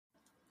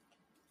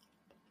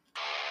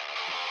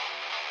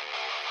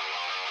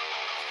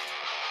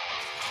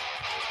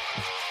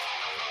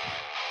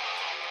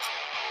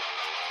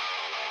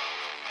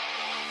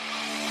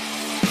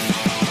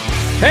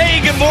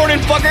Hey, good morning,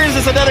 fuckers.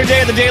 It's another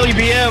day at the Daily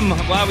BM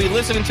while we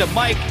listen to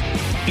Mike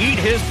eat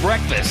his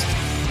breakfast,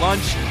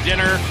 lunch,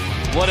 dinner,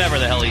 whatever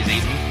the hell he's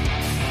eating.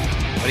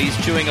 But he's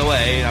chewing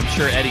away, and I'm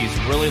sure Eddie's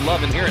really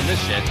loving hearing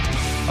this shit.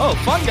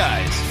 Oh, fun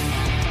guys.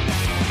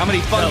 How many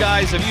fun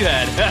guys have you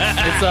had?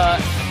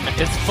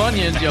 It's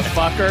Funyuns, you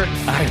fucker.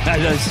 I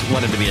just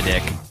wanted to be a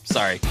dick.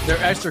 Sorry. They're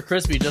extra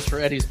crispy just for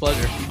Eddie's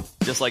pleasure.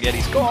 Just like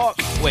Eddie's cock.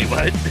 Wait,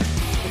 what?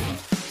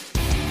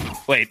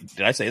 Wait,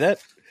 did I say that?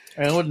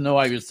 I wouldn't know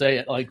why you would say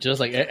it just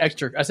like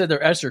extra. I said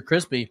they're extra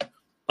crispy.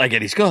 Like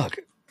Eddie's cock.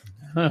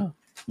 Huh.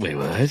 Wait,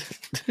 what?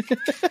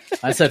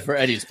 I said for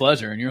Eddie's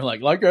pleasure, and you're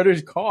like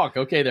Eddie's cock.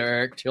 Okay, there,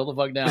 Eric. Chill the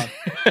fuck down.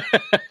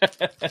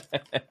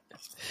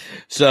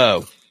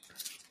 So,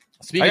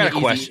 Speaking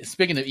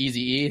of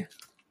Easy-E.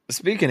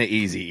 Speaking of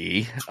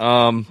Easy-E,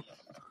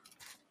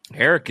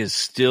 Eric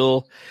is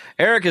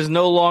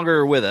no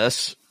longer with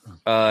us.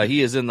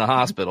 He is in the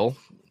hospital.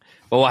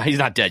 Well, he's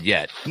not dead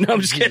yet. No,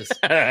 I'm just kidding.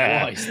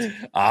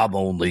 I'm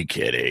only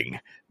kidding.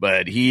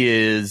 But he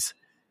is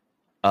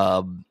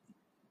in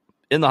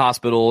the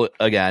hospital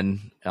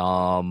again.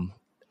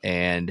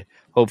 And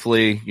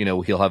hopefully,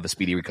 he'll have a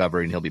speedy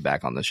recovery and he'll be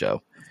back on the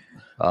show.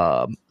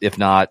 If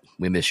not,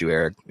 we miss you,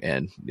 Eric.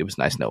 And it was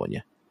nice knowing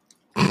you.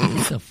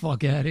 Get the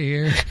fuck out of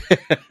here.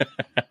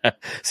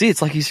 See,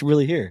 it's like he's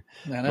really here.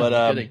 No,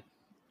 I'm kidding.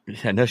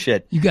 Yeah, no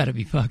shit. You got to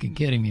be fucking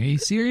kidding me. Are you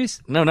serious?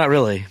 No, not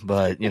really,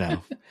 but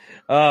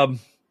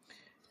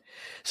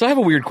so I have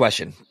a weird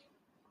question.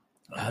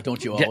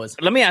 Don't you always?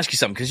 Let me ask you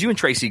something, because you and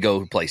Tracy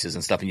go places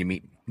and stuff, and you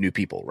meet new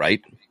people,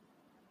 right?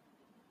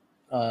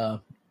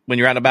 When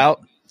you're out and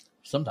about.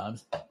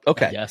 Sometimes.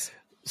 Okay. Yes.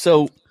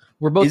 So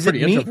we're both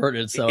pretty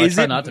introverted, so I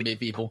try not to meet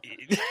people.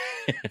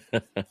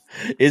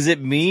 Is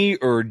it me,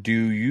 or do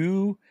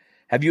you?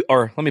 Have you?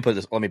 Or let me put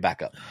this. Let me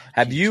back up.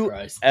 Have Jesus you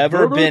Christ.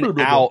 Ever been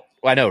out?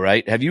 I know,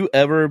 right? Have you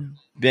ever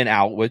been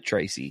out with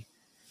Tracy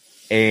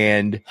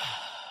and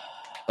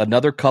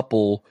another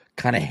couple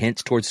kind of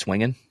hints towards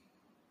swinging?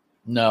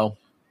 No.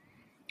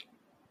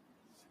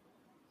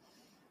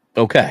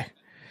 Okay.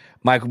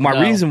 My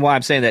reason why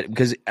I'm saying that,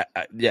 because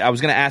I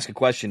was going to ask a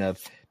question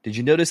of, did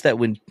you notice that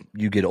when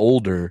you get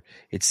older,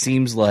 it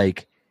seems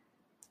like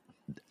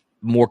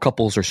more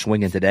couples are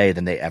swinging today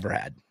than they ever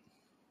had?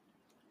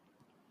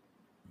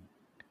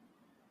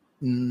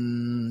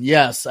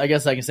 Yes, I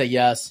guess I can say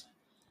yes.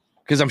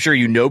 Because I'm sure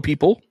you know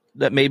people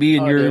that maybe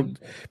in your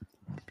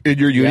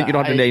unit, you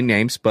don't have to name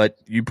names, but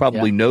you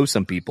probably know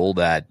some people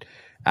that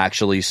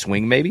actually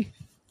swing maybe?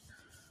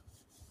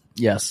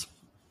 Yes.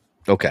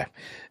 Okay.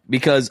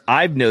 Because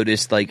I've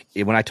noticed, like,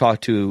 when I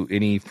talk to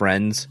any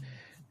friends,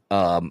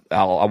 I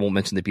won't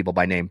mention the people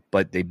by name,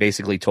 but they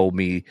basically told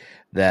me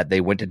that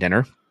they went to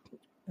dinner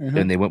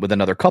and they went with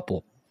another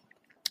couple.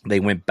 They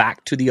went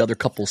back to the other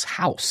couple's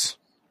house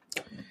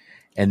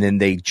and then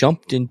they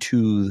jumped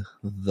into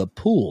the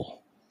pool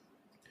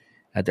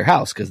at their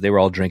house because they were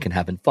all drinking,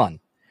 having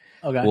fun.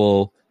 Okay.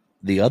 Well,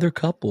 the other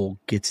couple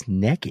gets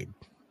naked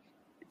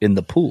in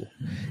the pool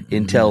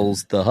and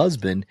tells the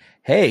husband,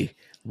 hey,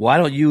 why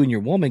don't you and your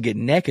woman get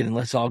naked and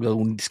let's all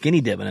go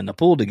skinny dipping in the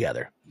pool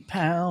together?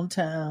 Pound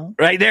town.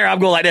 Right there, I'm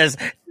going like this.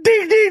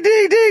 Ding, ding,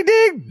 ding, ding,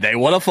 ding. They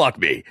want to fuck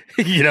me.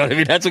 You know what I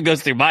mean? That's what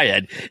goes through my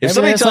head. If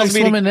somebody tells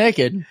me swimming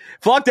naked,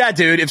 fuck that,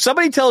 dude. If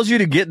somebody tells you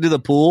to get into the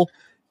pool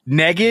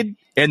naked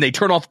and they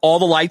turn off all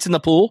the lights in the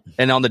pool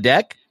and on the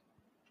deck,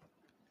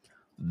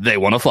 they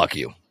want to fuck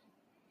you.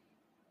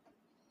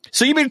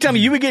 So you mean to tell me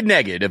you would get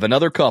naked if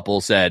another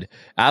couple said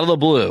out of the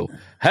blue,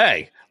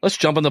 hey, let's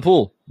jump in the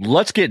pool.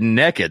 Let's get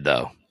naked,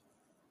 though.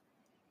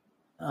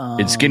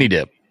 And skinny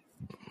dip.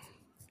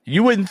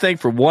 You wouldn't think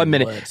for 1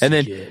 minute. And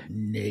then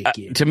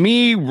to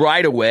me,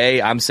 right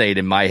away, I'm saying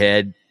in my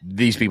head,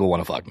 these people want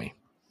to fuck me.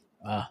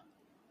 I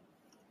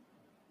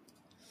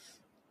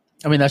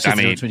mean, that's just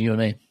the difference between you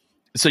and me.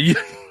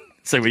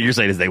 So what you're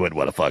saying is they wouldn't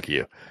want to fuck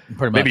you.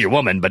 Pretty much. Maybe your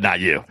woman, but not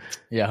you.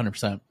 Yeah,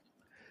 100%.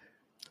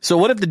 So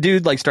what if the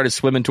dude started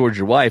swimming towards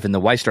your wife and the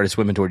wife started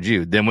swimming towards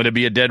you? Then would it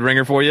be a dead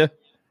ringer for you?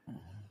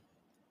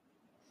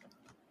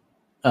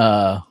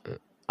 I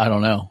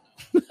don't know.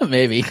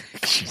 Maybe.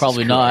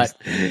 Probably not.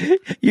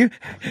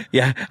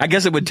 I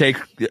guess it would take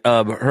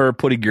her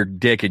putting your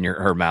dick in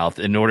her mouth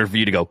in order for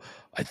you to go,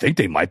 I think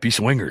they might be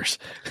swingers.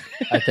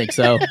 I think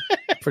so.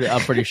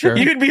 I'm pretty sure.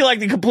 You'd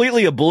be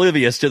completely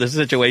oblivious to the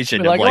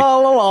situation. Like,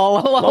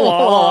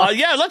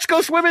 yeah, let's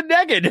go swimming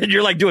naked. And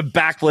you're doing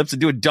backflips and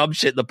doing dumb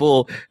shit in the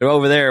pool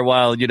over there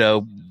while,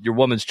 your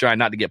woman's trying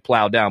not to get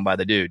plowed down by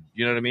the dude.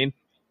 You know what I mean?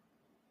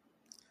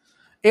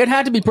 It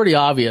had to be pretty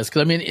obvious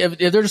because if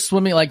they're just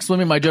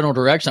swimming my general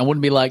direction, I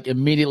wouldn't be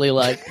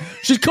immediately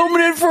she's coming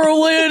in for a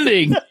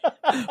landing.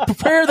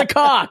 Prepare the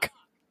cock.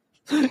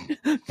 Beep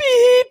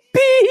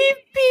beep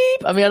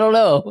beep. I don't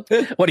know.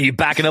 What are you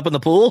backing up in the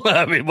pool?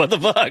 What the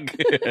fuck?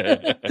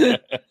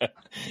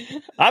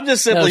 I'm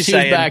just simply she's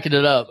saying. Backing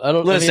it up.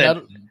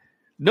 Listen,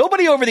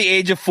 nobody over the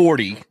age of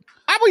 40.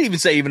 I would even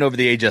say even over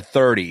the age of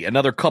 30.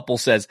 Another couple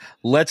says,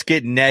 "Let's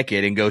get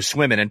naked and go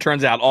swimming," and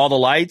turns out all the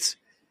lights.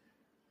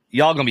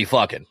 Y'all gonna be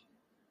fucking.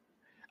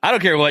 I don't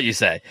care what you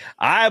say.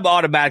 I'm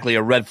automatically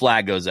a red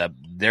flag goes up.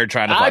 They're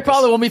trying to. I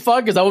probably won't be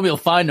fun because I won't be able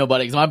to find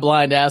nobody because my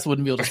blind ass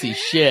wouldn't be able to see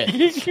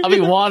shit. I'll be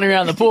wandering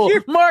around the pool.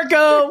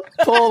 Marco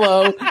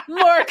Polo.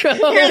 Marco.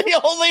 You're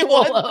the only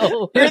one.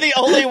 Polo. You're the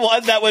only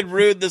one that would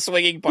ruin the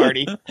swinging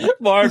party.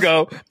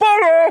 Marco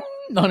Polo.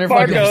 100%.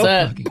 Fucking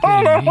kidding me.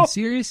 Are you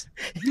serious?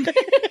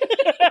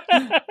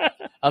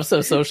 I'm so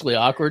socially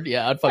awkward.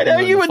 Yeah, I'd I fucking. know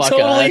ruin you the would fuck out of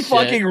totally that shit.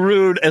 fucking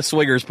ruin a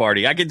swingers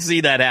party. I can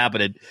see that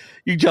happening.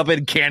 You jump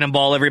in,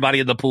 cannonball everybody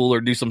in the pool,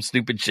 or do some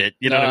stupid shit.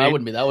 You know No, what I mean?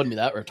 wouldn't be. That wouldn't be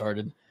that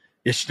retarded.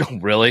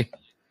 Really,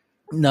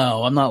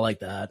 No, I'm not like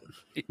that.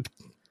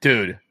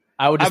 dude.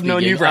 I would. Just I've be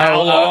known you for giggling.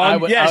 how long? I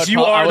would- Yes,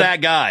 you I are would-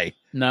 that guy.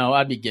 No,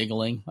 I'd be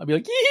giggling. I'd be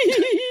like,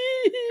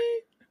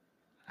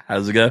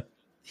 How's it go?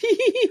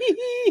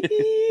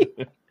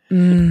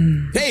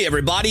 Hey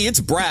everybody, it's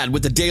Brad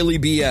with the Daily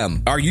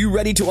BM. Are you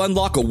ready to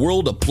unlock a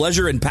world of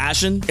pleasure and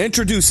passion?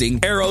 Introducing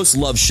Eros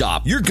Love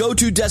Shop, your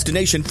go-to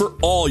destination for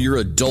all your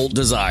adult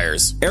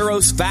desires.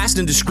 Eros fast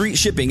and discreet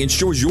shipping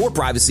ensures your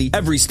privacy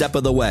every step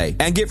of the way.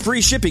 And get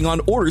free shipping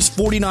on orders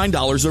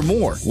 $49 or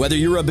more. Whether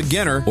you're a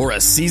beginner or a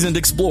seasoned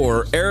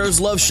explorer, Eros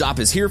Love Shop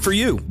is here for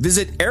you.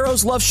 Visit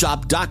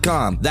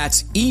erosloveshop.com.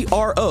 That's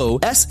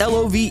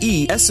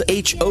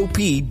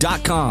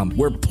EROSLOVESHOP.com,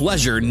 where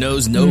pleasure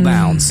knows no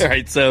bounds. All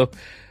right, so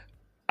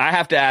I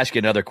have to ask you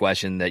another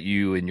question that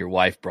you and your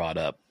wife brought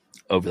up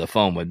over the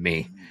phone with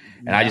me,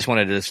 and I just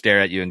wanted to stare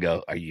at you and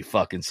go, "Are you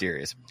fucking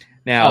serious?"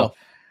 Now,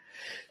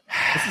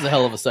 this is a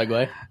hell of a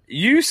segue.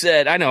 you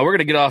said, I know we're going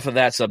to get off of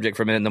that subject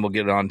for a minute, and then we'll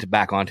get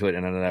back onto it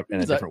in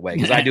a different way,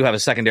 because I do have a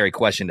secondary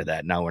question to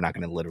that. No, we're not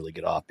going to literally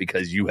get off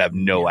because you have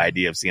no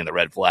idea of seeing the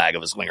red flag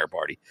of a swinger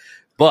party.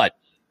 But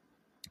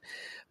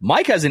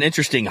Mike has an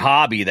interesting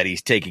hobby that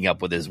he's taking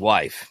up with his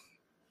wife.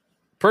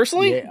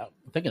 Personally, Yeah,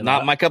 I'm thinking not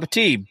that. my cup of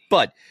tea,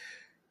 but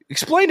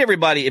explain to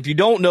everybody if you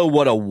don't know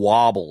what a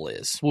wobble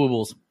is.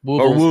 Wobbles.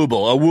 Or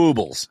wooble, a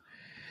woobles.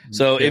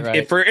 So Yeah, if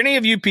right. for any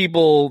of you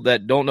people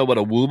that don't know what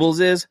a woobles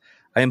is,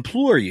 I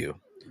implore you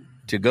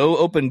to go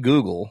open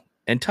Google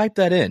and type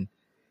that in,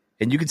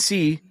 and you can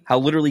see how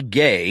literally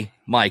gay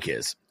Mike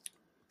is.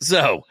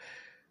 So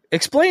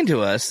explain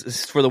to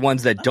us, for the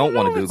ones that don't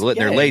want to Google it,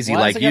 they're lazy Why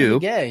is like it gotta be you.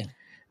 Gay?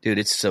 Dude,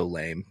 it's so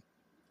lame.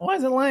 Why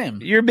is it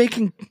lame? You're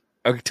making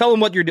tell them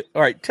what you're doing.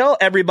 All right, tell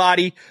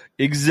everybody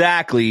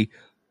exactly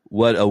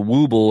what a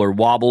wooble or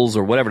wobbles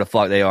or whatever the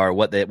fuck they are,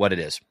 what it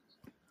is.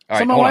 All right,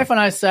 So my hold wife on.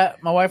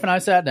 and I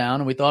sat down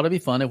and we thought it'd be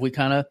fun if we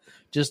kind of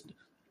just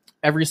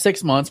every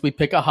 6 months we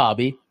pick a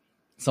hobby,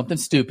 something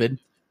stupid,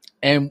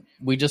 and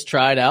we just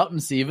try it out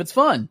and see if it's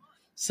fun.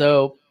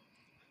 So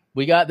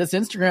we got this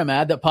Instagram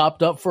ad that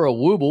popped up for a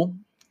wooble,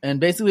 and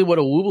basically what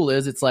a wooble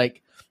is, it's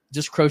like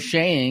just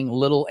crocheting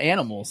little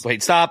animals.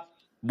 Wait, stop.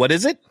 What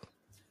is it?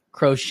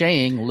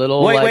 Crocheting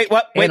little Wait,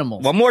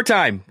 animals. one more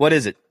time. What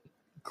is it?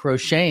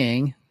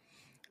 Crocheting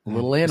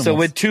little animals. So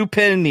with 2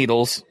 pen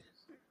needles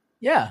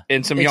yeah,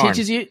 and some it yarn.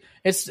 teaches you.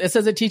 It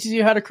says it teaches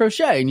you how to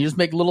crochet, and you just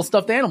make little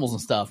stuffed animals and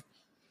stuff.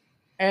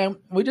 And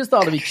we just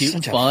thought it'd be cute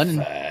and Such a fun. And,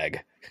 fag.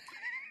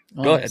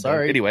 well, Go ahead.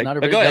 Sorry. Anyway, not go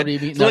everybody,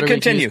 ahead. not everybody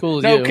Continue. as cool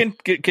as No, you.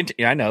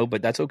 continue. I know,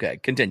 but that's okay.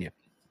 Continue.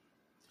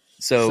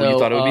 So you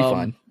thought it would be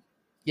fun.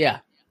 Yeah.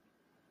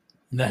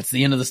 That's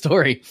the end of the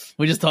story.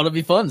 We just thought it'd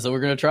be fun, so we're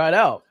going to try it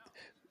out.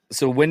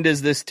 So when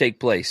does this take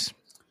place?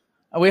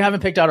 We haven't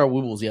picked out our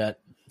woobles yet.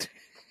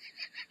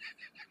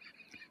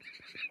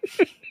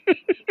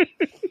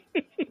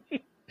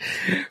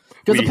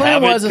 Because the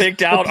plan was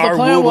picked out the our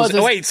plan was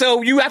woobles. Wait,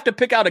 so you have to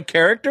pick out a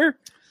character?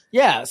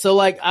 yeah. So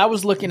like I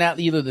was looking at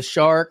either the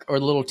shark or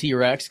the little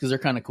T-Rex because they're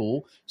kind of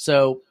cool.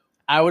 So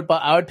I would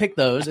pick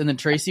those, and then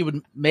Tracy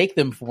would make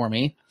them for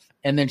me,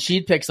 and then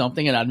she'd pick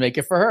something, and I'd make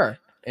it for her,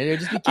 and it'd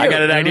just be cute. I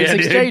got an And we'd idea,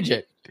 just dude. exchange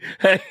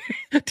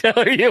it. Tell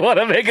her you want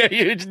to make a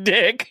huge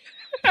dick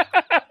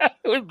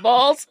with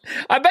balls.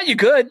 I bet you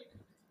could.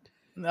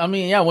 I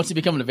mean, yeah. Once you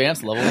become an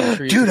advanced level, I'm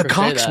sure you Dude, can a crochet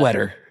cock that.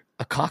 sweater.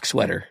 A cock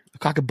sweater. A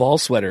cock and ball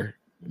sweater.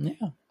 Yeah.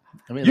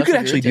 I mean, You that's could what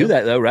actually you're do into.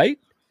 that, though, right?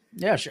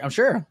 Yeah, sure, I'm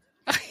sure.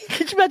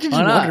 Could you imagine Why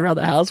just not? walking around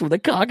the house with a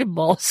cock and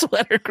ball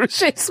sweater,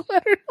 crochet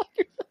sweater?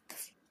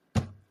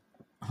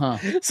 Huh.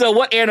 So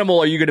what animal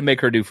are you going to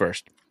make her do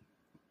first?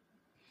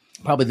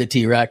 Probably the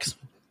T-Rex.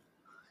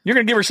 You're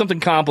going to give her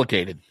something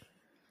complicated.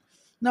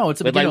 No,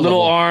 it's a With like beginner little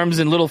level. arms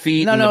and little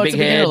feet No, and no, a it's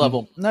big a beginner head.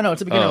 level. No,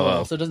 it's a beginner Oh, level,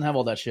 oh. so it doesn't have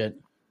all that shit.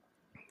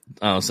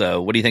 Oh,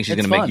 so what do you think she's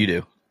It's going to make fun. you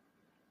do?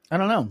 I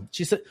don't know.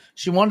 She said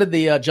she wanted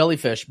the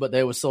jellyfish, but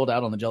they was sold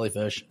out on the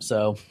jellyfish.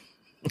 So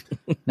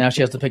now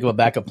she has to pick up a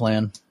backup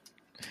plan.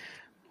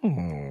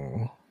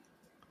 Oh.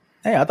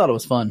 Hey, I thought it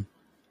was fun.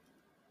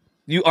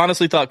 You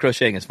honestly thought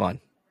crocheting is fun?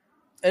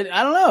 I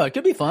don't know. It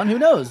could be fun. Who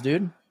knows,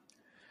 dude?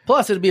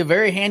 Plus, it'd be a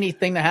very handy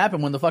thing to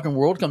happen when the fucking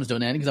world comes to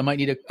an end because I might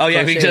need a Oh, yeah,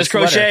 crochet because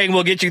sweater. crocheting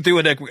will get you through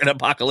an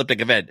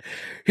apocalyptic event.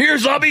 Here,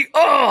 zombie!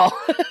 Oh!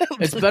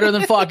 It's better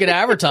than fucking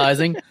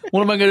advertising.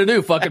 What am I going to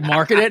do? Fucking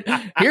market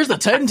it? Here's the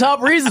 10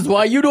 top reasons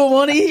why you don't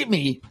want to eat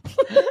me.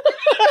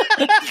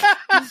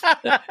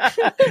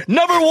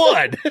 Number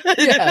 1!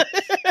 Yeah.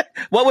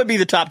 What would be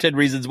the top 10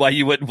 reasons why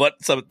you wouldn't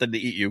want something to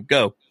eat you?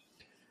 Go.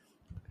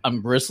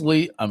 I'm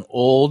bristly. I'm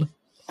old.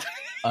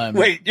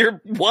 Wait,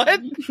 you're what?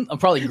 I'm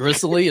probably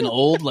gristly and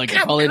old. Like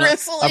I probably You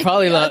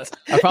got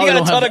a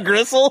don't ton have of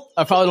gristle.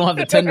 I probably don't have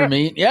the tender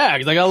meat. Yeah,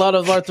 because I got a lot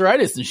of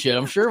arthritis and shit.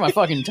 I'm sure my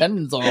fucking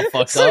tendons all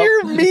fucked So up.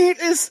 your meat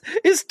is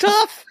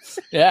tough.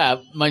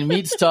 Yeah, my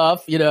meat's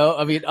tough. You know,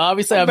 I mean,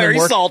 obviously I've Very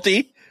been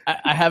salty.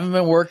 I haven't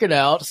been working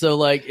out, so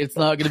like it's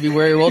not going to be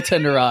very well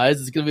tenderized.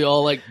 It's going to be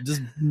all like just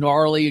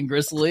gnarly and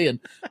gristly, and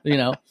you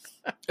know,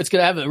 it's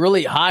going to have a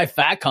really high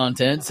fat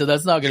content. So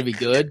that's not going to be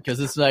good because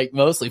it's like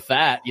mostly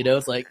fat. You know,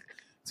 it's like.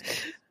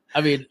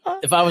 I mean,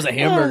 if I was a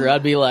hamburger,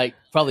 I'd be like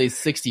probably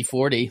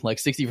 60-40, like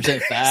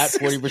 60% fat,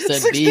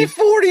 40% beef.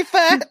 60-40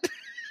 fat.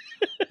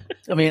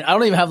 I mean, I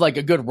don't even have like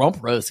a good rump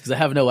roast because I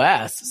have no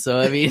ass. So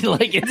I mean,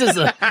 like it's just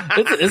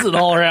it's an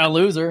all around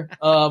loser.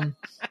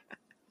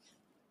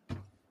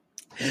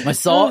 My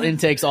salt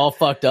intake's all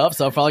fucked up,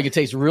 so I probably could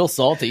taste real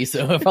salty.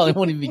 So I probably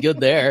won't even be good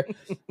there.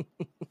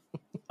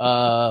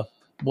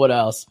 What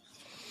else?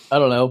 I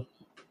don't know.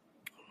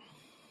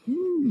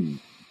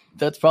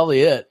 That's probably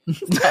it.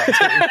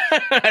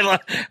 I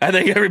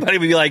think everybody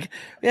would be like,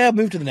 "Yeah,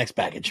 move to the next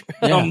package.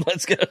 Yeah.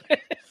 Let's go."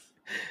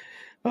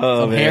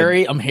 I'm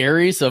hairy. I'm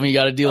hairy, so I mean, you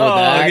got to deal with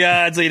that. Oh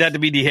god, so you'd have to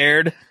be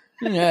de-haired.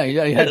 Yeah,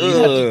 you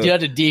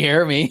had to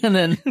de-hair me, and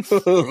then,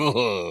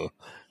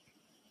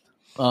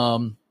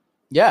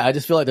 yeah, I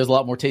just feel like there's a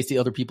lot more tasty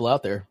other people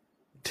out there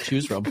to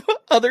choose from.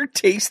 Other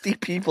tasty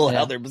people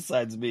out there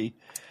besides me.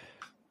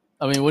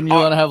 I mean, wouldn't you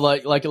want to have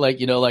like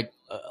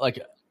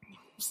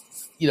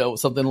you know,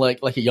 something like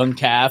a young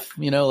calf,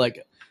 you know,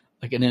 like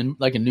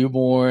a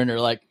newborn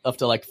or like up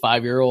to like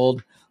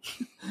 5-year-old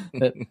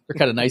that are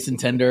kind of nice and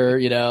tender,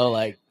 you know,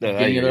 like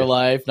beginning of their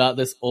life, not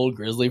this old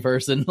grizzly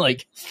person.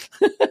 Like,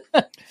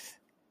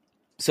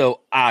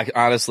 so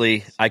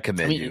honestly, I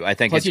commend you. I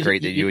think it's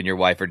great that you and your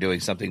wife are doing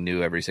something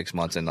new every 6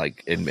 months and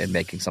like and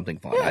making something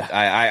fun. Yeah.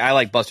 I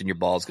like busting your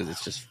balls because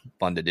it's just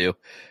fun to do.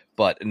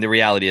 But the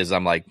reality is,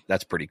 I'm like,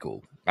 that's pretty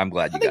cool. I'm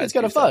glad you guys. I think it's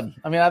kind of fun.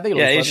 I mean, I think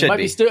it might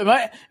be stupid.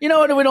 You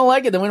know, if we don't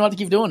like it, then we don't have to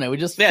keep doing it. We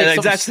just but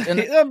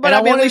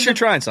I mean, at least you're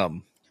trying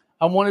something.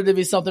 I wanted to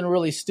be something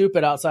really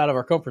stupid outside of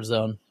our comfort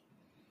zone.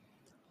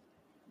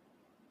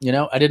 You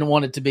know, I didn't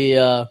want it to be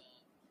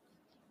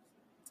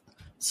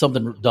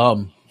something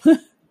dumb.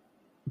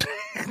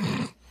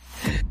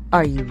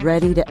 Are you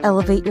ready to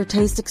elevate your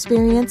taste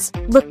experience?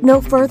 Look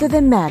no further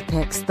than Mad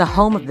Picks, the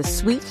home of the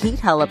sweet heat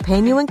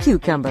jalapeno and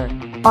cucumber.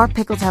 Our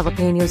pickled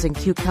jalapenos and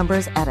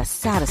cucumbers add a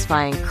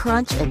satisfying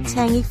crunch and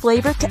tangy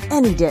flavor to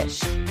any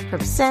dish.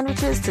 From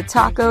sandwiches to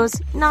tacos,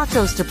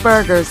 nachos to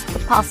burgers, the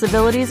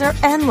possibilities are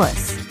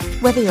endless.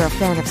 Whether you're a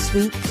fan of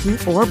sweet,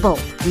 heat, or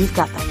both, we've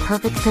got the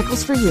perfect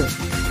pickles for you.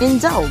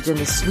 Indulge in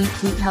the sweet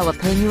heat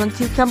jalapeno and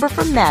cucumber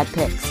from Mad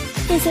Picks.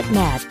 Visit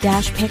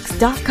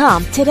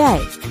mad-picks.com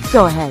today.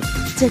 Go ahead,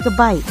 take a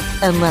bite,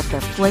 and let the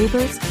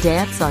flavors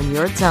dance on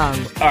your tongue.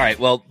 All right,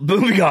 well,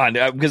 moving on,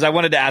 because I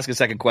wanted to ask a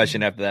second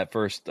question after that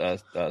first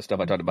stuff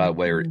I talked about,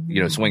 where,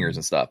 you know, swingers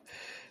and stuff.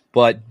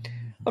 But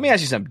let me ask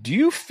you something. Do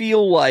you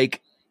feel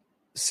like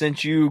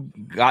since you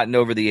gotten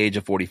over the age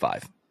of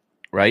 45,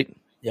 right?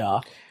 Yeah.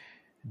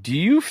 Do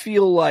you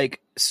feel like,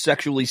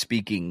 sexually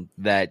speaking,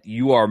 that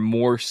you are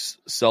more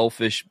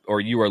selfish or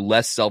you are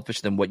less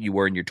selfish than what you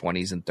were in your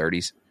 20s and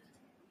 30s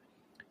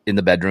in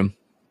the bedroom?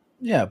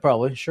 Yeah,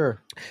 probably. Sure.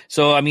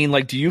 So, I mean,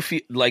 like, do you feel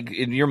like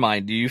in your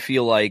mind, do you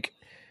feel like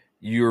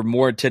you're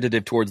more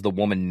attentive towards the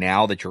woman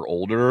now that you're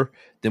older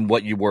than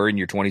what you were in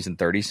your 20s and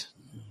 30s?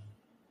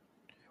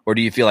 Or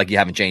do you feel like you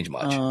haven't changed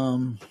much?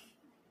 I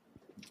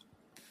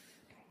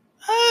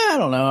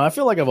don't know. I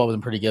feel like I've always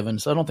been pretty given,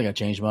 so I don't think I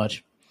changed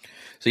much.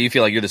 So you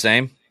feel like you're the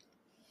same?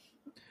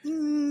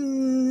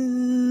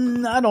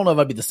 I don't know if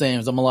I'd be the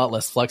same. I'm a lot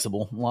less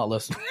flexible. A lot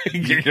less.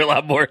 You're a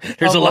lot more.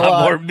 There's a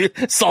lot more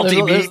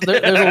salty meat.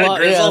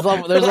 There's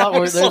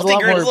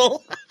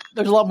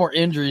a lot more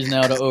injuries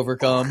now to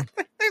overcome.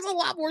 There's a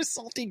lot more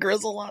salty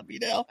grizzle on me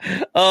now.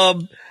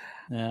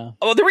 Yeah.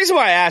 Well, the reason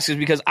why I ask is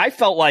because I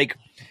felt like,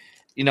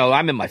 you know,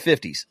 I'm in my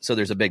 50s, so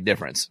there's a big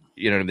difference,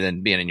 you know what I mean,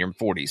 than being in your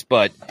 40s.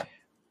 But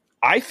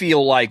I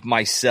feel like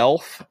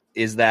myself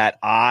is that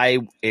I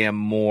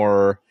am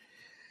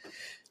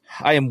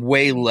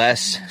way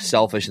less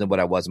selfish than what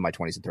I was in my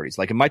 20s and 30s.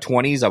 Like in my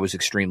 20s, I was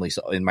extremely,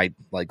 in my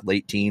like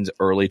late teens,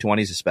 early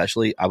 20s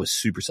especially, I was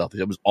super selfish.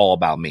 It was all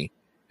about me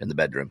in the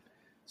bedroom.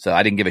 So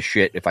I didn't give a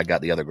shit if I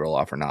got the other girl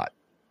off or not.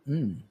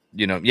 You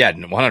know, yeah,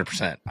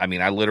 100%. I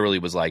mean, I literally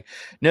was like,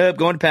 nope,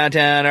 going to Pound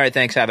Town. All right,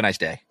 thanks. Have a nice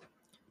day.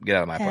 Get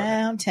out of my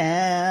apartment.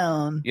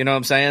 Town. You know what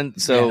I'm saying?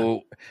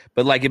 So,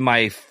 but like in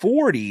my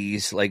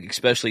 40s, like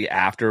especially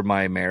after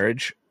my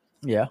marriage,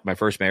 my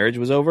first marriage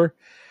was over,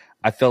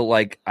 I felt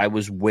like I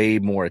was way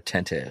more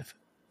attentive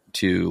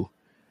to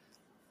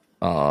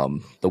the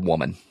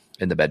woman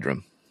in the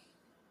bedroom.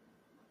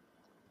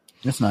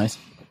 That's nice.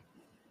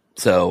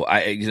 So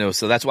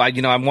so that's why,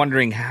 I'm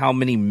wondering how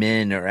many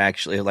men are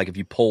actually, like, if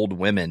you polled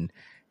women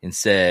and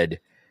said,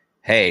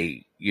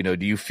 hey, do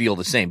you feel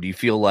the same? Do you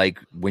feel like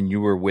when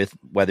you were with,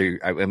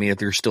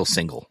 if you're still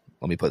single,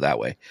 let me put it that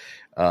way,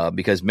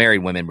 because married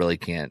women really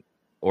can't,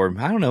 or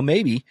I don't know,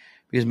 maybe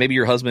because maybe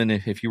your husband,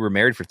 if you were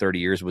married for 30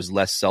 years, was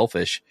less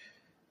selfish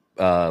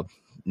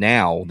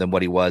now than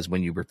what he was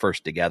when you were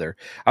first together.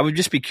 I would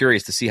just be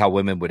curious to see how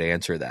women would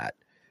answer that,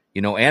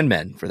 and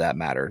men for that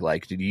matter.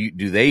 Like,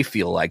 do they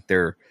feel like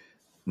they're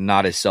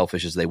not as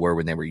selfish as they were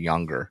when they were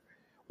younger?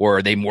 Or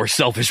are they more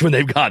selfish when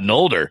they've gotten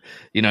older?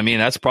 You know what I mean?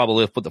 That's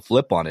probably put the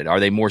flip on it. Are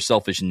they more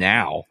selfish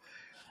now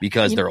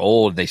because they're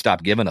old and they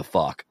stop giving a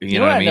fuck? You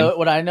know what I mean?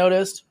 What I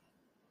noticed,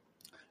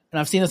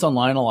 and I've seen this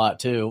online a lot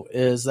too,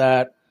 is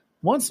that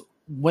once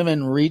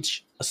women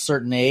reach a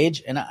certain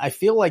age, and I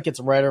feel like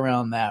it's right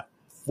around that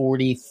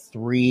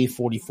 43,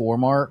 44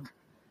 mark.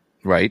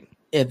 Right.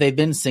 If they've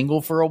been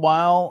single for a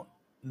while,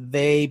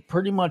 they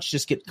pretty much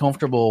just get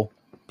comfortable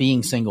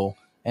being single.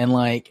 And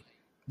like,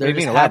 they're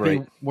just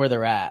happy where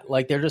they're at.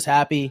 Like, they're just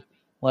happy,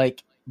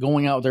 like,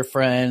 going out with their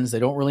friends. They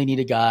don't really need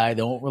a guy. They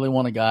don't really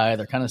want a guy.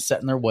 They're kind of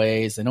set in their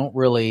ways. They don't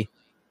really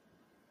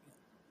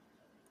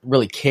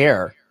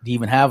care to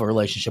even have a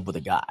relationship with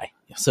a guy,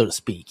 so to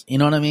speak. You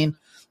know what I mean?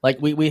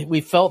 Like, we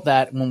felt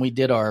that when we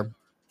did our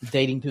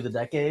Dating Through the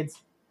Decades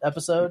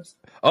episodes.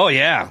 Oh,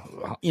 yeah.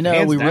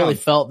 We really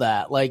felt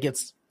that. Like,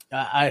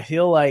 I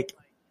feel like,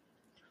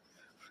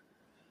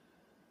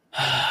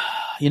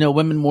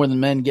 women more than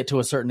men get to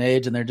a certain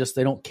age and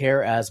they don't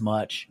care as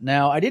much.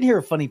 Now, I did hear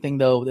a funny thing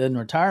though in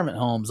retirement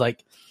homes,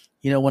 like,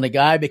 when a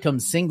guy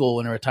becomes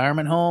single in a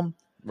retirement home,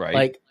 right?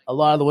 Like, a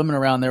lot of the women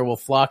around there will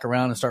flock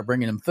around and start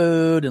bringing him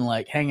food and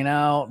like hanging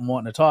out and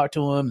wanting to talk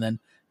to him. And then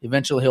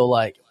eventually he'll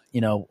like,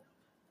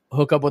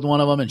 hook up with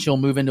one of them and she'll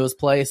move into his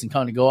place and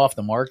kind of go off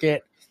the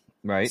market.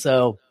 Right.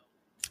 So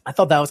I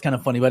thought that was kind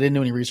of funny, but I didn't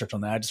do any research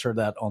on that. I just heard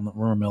that on the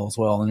rumor mill as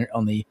well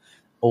on the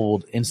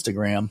old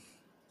Instagram.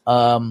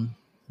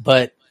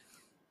 But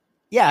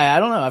yeah, I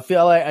don't know. I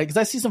feel like, because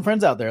I see some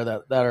friends out there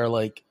that are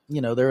like,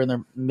 they're in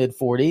their mid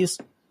 40s,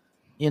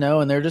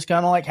 and they're just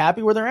kind of like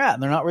happy where they're at.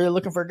 And they're not really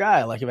looking for a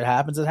guy. Like, if it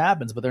happens, it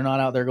happens. But they're not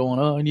out there going,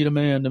 oh, I need a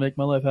man to make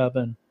my life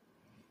happen.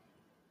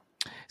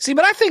 See,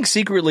 but I think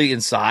secretly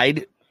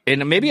inside,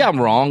 and maybe I'm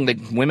wrong,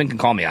 that women can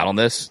call me out on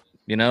this,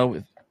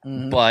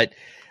 but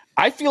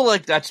I feel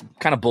like that's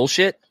kind of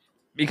bullshit,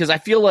 because I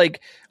feel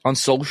like on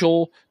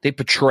social, they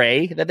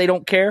portray that they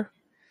don't care.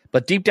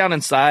 But deep down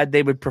inside,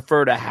 they would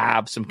prefer to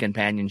have some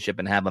companionship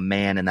and have a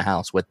man in the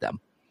house with them.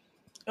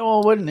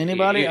 Well, wouldn't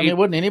anybody? I mean,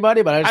 wouldn't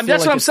anybody? But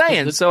that's what I'm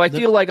saying. So I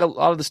feel like a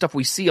lot of the stuff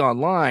we see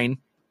online.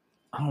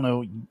 I don't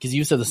know, because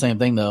you said the same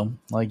thing though.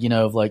 Like,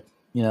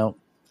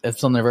 if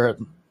something ever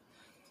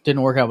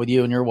didn't work out with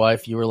you and your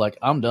wife, you were like,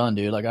 "I'm done,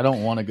 dude. Like, I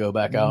don't want to go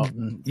back out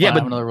and have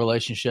another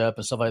relationship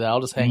and stuff like that. I'll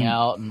just hang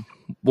out." And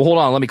well, hold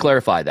on. Let me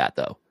clarify that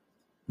though.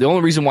 The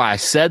only reason why I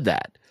said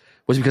that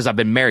was because I've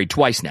been married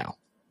twice now.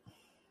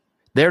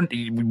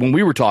 When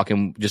we were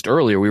talking just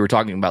earlier, we were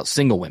talking about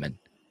single women,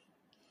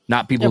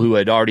 not people who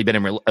had already been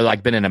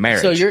in a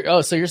marriage.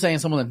 So you're saying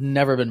someone that's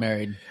never been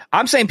married?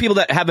 I'm saying people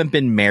that haven't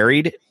been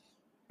married.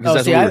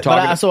 That's what we were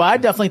talking about. So I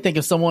definitely think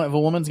if a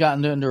woman's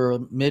gotten into her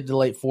mid to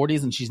late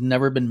 40s and she's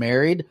never been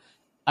married,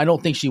 I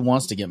don't think she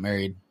wants to get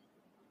married.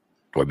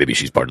 Or maybe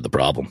she's part of the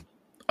problem.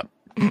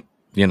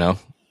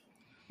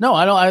 No,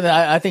 I don't.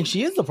 I think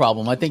she is the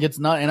problem. I think it's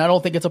not, and I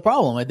don't think it's a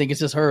problem. I think it's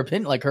just her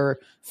opinion, like her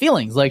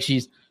feelings. Like,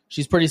 she's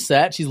pretty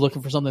set. She's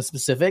looking for something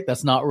specific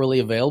that's not really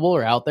available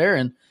or out there,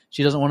 and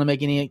she doesn't want to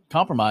make any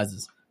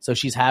compromises. So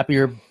she's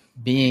happier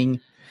being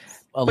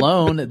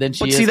alone than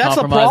she is. See, that's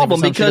the problem,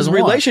 because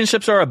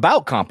relationships are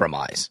about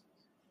compromise.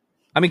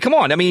 I mean, come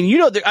on. I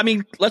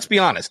mean, let's be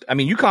honest. I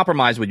mean, you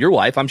compromise with your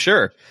wife, I'm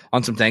sure,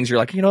 on some things. You're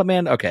like, you know what,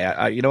 man?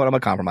 Okay, you know what? I'm gonna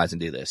compromise and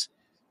do this.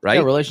 Right?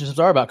 Yeah, relationships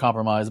are about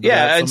compromise. But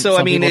and so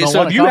I mean,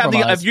 so if you have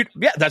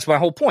that's my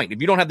whole point.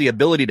 If you don't have the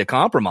ability to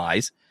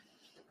compromise,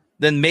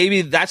 then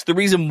maybe that's the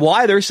reason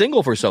why they're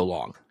single for so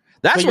long.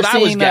 That's what I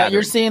was gathering.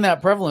 You're seeing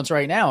that prevalence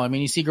right now. I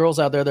mean, you see girls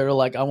out there that are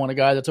like, I want a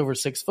guy that's over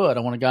 6 foot. I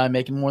want a guy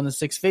making more than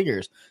 6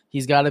 figures.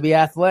 He's got to be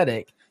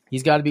athletic.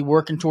 He's got to be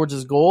working towards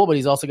his goal, but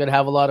he's also got to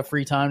have a lot of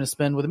free time to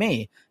spend with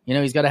me.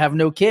 He's got to have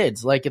no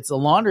kids. Like, it's a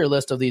laundry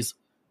list of these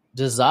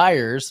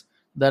desires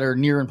that are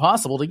near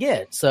impossible to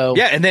get. So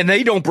yeah, and then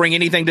they don't bring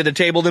anything to the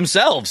table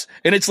themselves.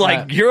 And it's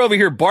like, you're over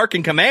here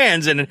barking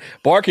commands and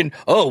barking,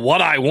 oh,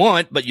 what I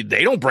want, but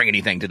they don't bring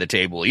anything to the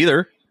table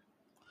either.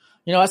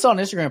 I saw an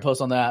Instagram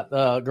post on that.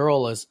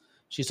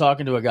 She's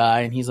talking to a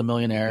guy and he's a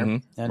millionaire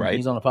and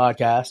he's on a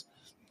podcast,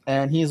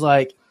 and he's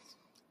like,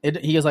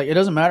 it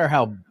doesn't matter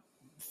how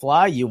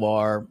fly you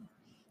are.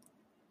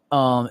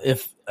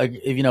 If I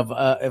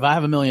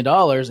have $1 million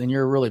and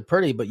you're really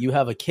pretty, but you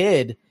have a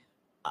kid,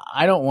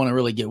 I don't want to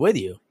really get with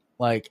you.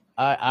 Like,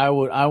 I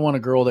want a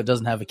girl that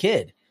doesn't have a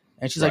kid.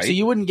 And she's like, so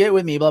you wouldn't get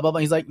with me, blah, blah,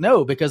 blah. He's like,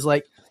 no, because,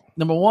 like,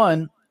 number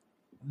one,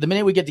 the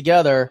minute we get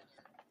together,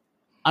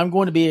 I'm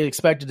going to be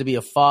expected to be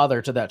a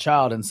father to that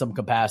child in some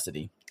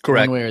capacity.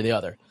 Correct. One way or the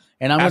other.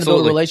 And I'm going to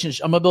build a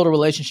relationship. I'm going to build a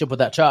relationship with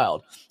that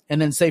child.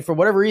 And then say, for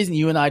whatever reason,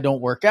 you and I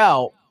don't work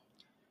out,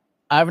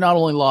 I've not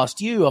only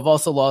lost you, I've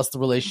also lost the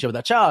relationship with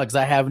that child because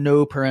I have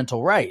no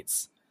parental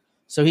rights.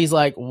 So he's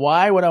like,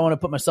 why would I want to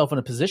put myself in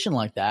a position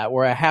like that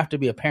where I have to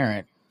be a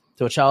parent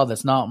to a child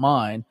that's not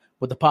mine,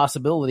 with the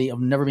possibility of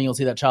never being able to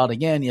see that child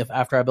again if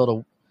after I build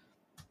a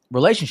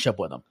relationship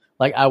with them.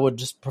 Like, I would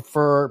just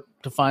prefer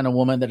to find a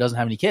woman that doesn't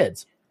have any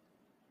kids,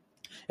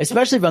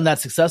 especially if I'm that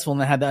successful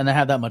and I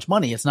have that much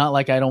money. It's not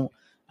like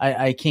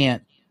I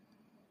can't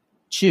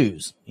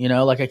choose, you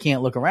know, like I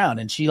can't look around.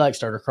 And she like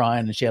started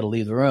crying and she had to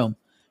leave the room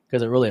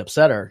because it really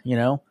upset her, you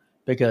know,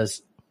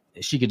 because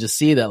she could just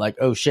see that like,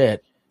 oh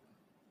shit,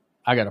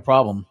 I got a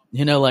problem,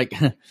 you know, like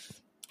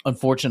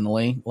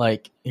unfortunately,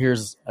 like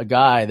here's a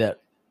guy that,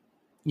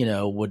 you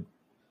know,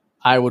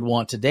 I would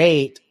want to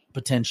date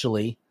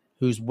potentially,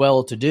 who's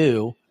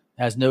well-to-do,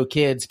 has no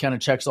kids, kind of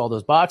checks all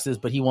those boxes,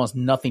 but he wants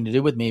nothing to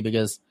do with me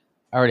because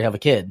I already have a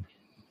kid.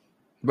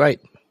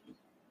 Right.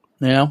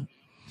 You know?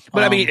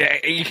 But I mean,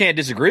 you can't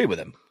disagree with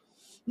him.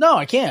 No,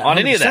 I can't. On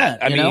any of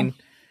that. I mean,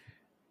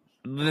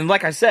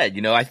 like I said,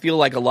 you know, I feel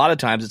like a lot of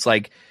times it's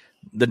like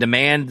the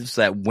demands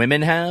that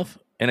women have.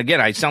 And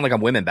again, I sound like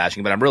I'm women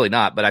bashing, but I'm really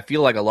not. But I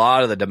feel like a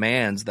lot of the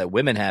demands that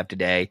women have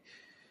today,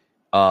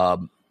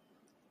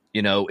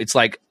 you know, it's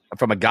like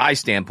from a guy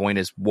standpoint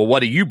is, well, what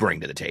do you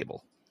bring to the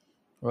table?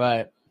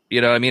 Right.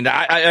 You know what I mean?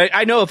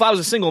 I know if I was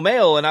a single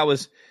male and I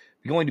was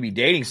going to be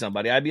dating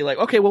somebody, I'd be like,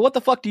 okay, well, what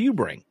the fuck do you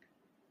bring?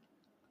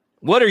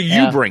 What are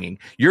you bringing?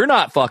 You're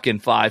not fucking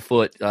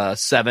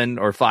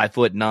 5'7" or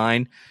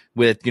 5'9"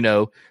 with, you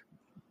know,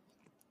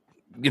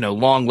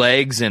 long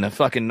legs and a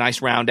fucking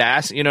nice round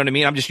ass. You know what I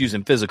mean? I'm just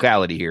using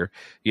physicality here.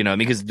 You know what I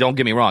mean? Because don't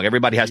get me wrong.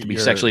 Everybody has to be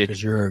sexually.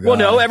 Well,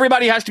 no,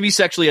 everybody has to be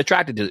sexually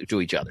attracted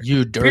to each other.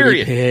 You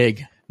dirty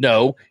pig.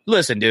 No,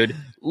 listen, dude,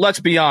 let's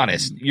be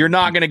honest. You're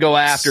not going to go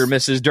after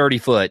Mrs.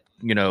 Dirtyfoot,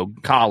 you know,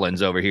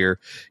 Collins over here.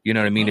 You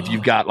know what I mean? If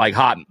you've got like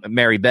hot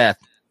Mary Beth,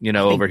 you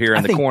know, over here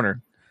in the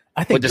corner.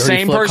 I think the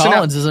same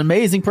Collins is an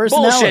amazing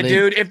personality. Bullshit,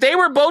 dude. If they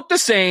were both the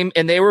same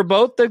and they were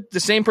both the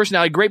same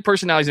personality, great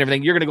personalities and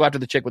everything, you're going to go after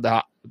the chick with the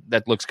hot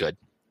that looks good.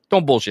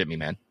 Don't bullshit me,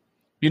 man.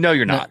 You know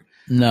you're not.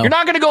 No. You're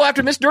not going to go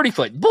after Miss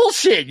Dirtyfoot.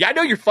 Bullshit. I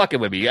know you're fucking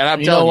with me. And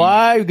I'm telling you.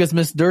 Why? Because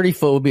Miss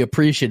Dirtyfoot would be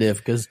appreciative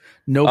because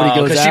nobody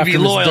goes after her. Because she'd be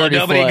loyal.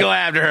 Nobody go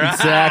after her.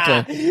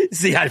 Exactly.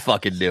 See, I'd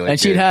fucking do it. And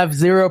she'd have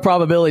zero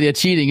probability of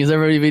cheating because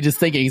everybody would be just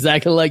thinking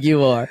exactly like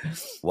you are.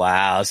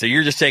 Wow. So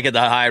you're just taking the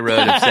high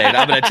road of saying,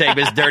 I'm going to take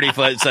Miss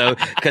Dirtyfoot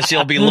because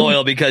she'll be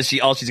loyal because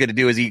all she's going to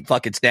do is eat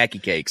fucking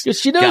snacky cakes. Because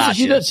she knows.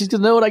 Gotcha. She's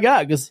going to know what I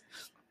got because.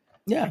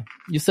 Yeah,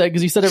 you said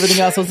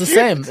everything else was the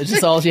same. It's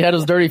just all she had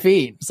was dirty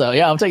feet. So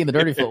yeah, I'm taking the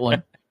dirty foot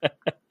one.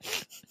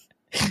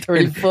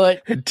 Dirty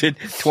foot.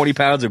 20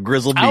 pounds of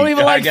grizzled meat. I don't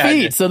even like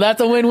feet, so that's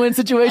a win-win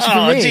situation for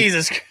me. Oh,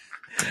 Jesus.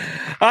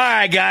 All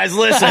right, guys,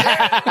 listen.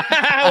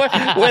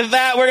 With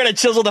that, we're going to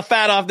chisel the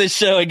fat off this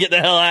show and get the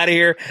hell out of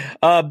here.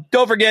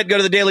 Don't forget, go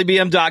to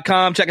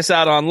thedailybm.com. Check us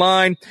out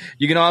online.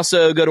 You can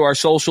also go to our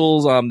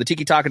socials, the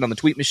Tiki Talking on the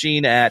tweet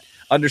machine at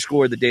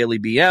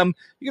 _thedailybm.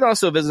 You can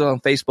also visit on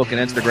Facebook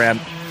and Instagram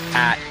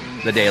at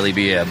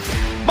thedailybm.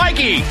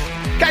 Mikey,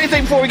 got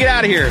anything before we get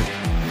out of here?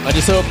 I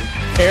just hope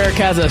Eric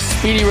has a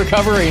speedy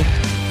recovery.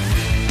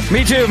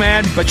 Me too,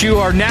 man. But you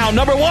are now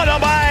number one on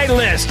my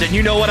list, and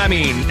you know what I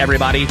mean,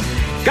 everybody.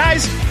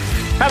 Guys,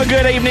 have a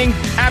good evening,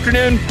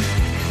 afternoon.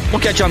 We'll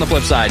catch you on the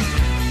flip side.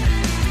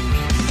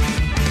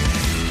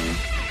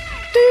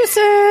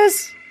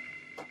 Deuces.